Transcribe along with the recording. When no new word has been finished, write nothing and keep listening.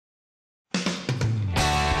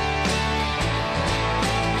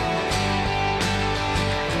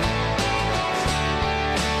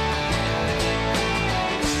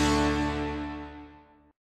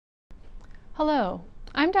Hello,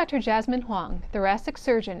 I'm Dr. Jasmine Huang, thoracic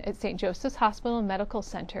surgeon at St. Joseph's Hospital and Medical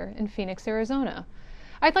Center in Phoenix, Arizona.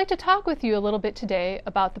 I'd like to talk with you a little bit today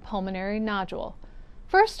about the pulmonary nodule.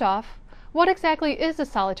 First off, what exactly is a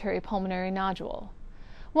solitary pulmonary nodule?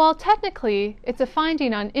 Well, technically, it's a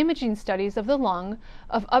finding on imaging studies of the lung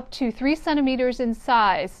of up to 3 centimeters in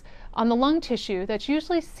size on the lung tissue that's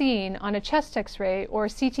usually seen on a chest X-ray or a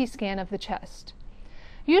CT scan of the chest.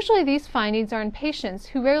 Usually these findings are in patients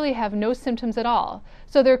who rarely have no symptoms at all,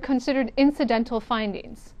 so they're considered incidental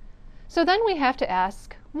findings. So then we have to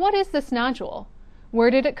ask, what is this nodule?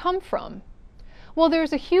 Where did it come from? Well,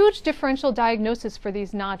 there's a huge differential diagnosis for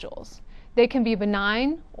these nodules. They can be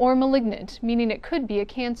benign or malignant, meaning it could be a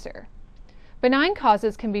cancer. Benign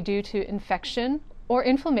causes can be due to infection or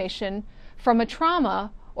inflammation from a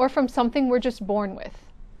trauma or from something we're just born with.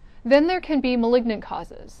 Then there can be malignant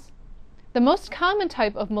causes. The most common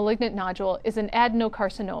type of malignant nodule is an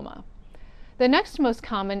adenocarcinoma. The next most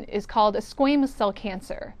common is called a squamous cell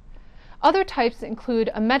cancer. Other types include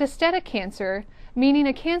a metastatic cancer, meaning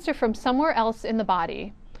a cancer from somewhere else in the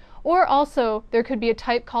body, or also there could be a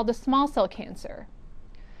type called a small cell cancer.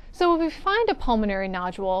 So if we find a pulmonary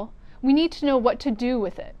nodule, we need to know what to do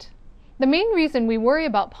with it. The main reason we worry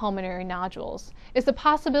about pulmonary nodules is the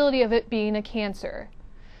possibility of it being a cancer.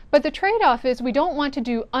 But the trade-off is we don't want to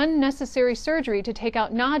do unnecessary surgery to take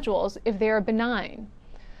out nodules if they are benign.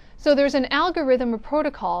 So there's an algorithm or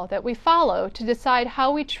protocol that we follow to decide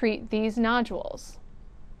how we treat these nodules.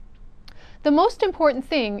 The most important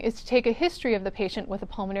thing is to take a history of the patient with a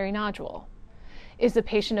pulmonary nodule. Is the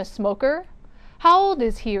patient a smoker? How old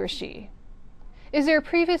is he or she? Is there a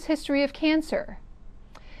previous history of cancer?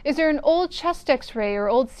 Is there an old chest X-ray or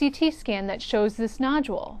old CT scan that shows this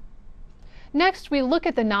nodule? Next, we look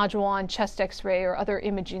at the nodule on chest X-ray or other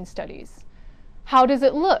imaging studies. How does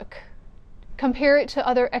it look? Compare it to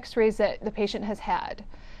other X-rays that the patient has had.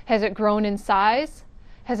 Has it grown in size?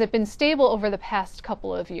 Has it been stable over the past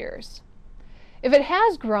couple of years? If it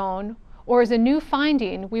has grown or is a new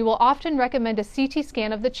finding, we will often recommend a CT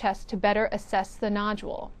scan of the chest to better assess the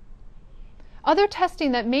nodule. Other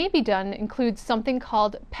testing that may be done includes something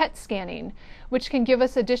called PET scanning, which can give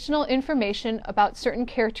us additional information about certain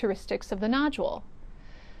characteristics of the nodule.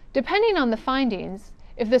 Depending on the findings,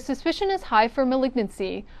 if the suspicion is high for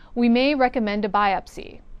malignancy, we may recommend a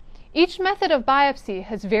biopsy. Each method of biopsy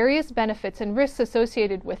has various benefits and risks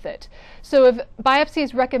associated with it, so if biopsy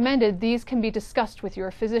is recommended, these can be discussed with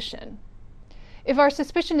your physician. If our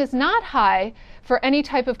suspicion is not high for any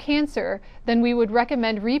type of cancer, then we would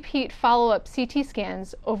recommend repeat follow-up CT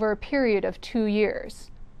scans over a period of 2 years.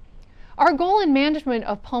 Our goal in management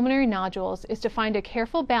of pulmonary nodules is to find a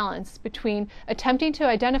careful balance between attempting to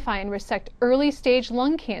identify and resect early-stage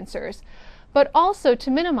lung cancers, but also to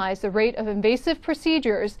minimize the rate of invasive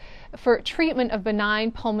procedures for treatment of benign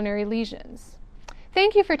pulmonary lesions.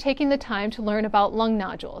 Thank you for taking the time to learn about lung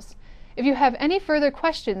nodules. If you have any further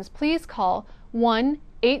questions, please call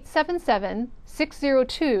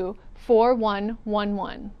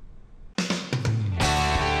 1-877-602-4111.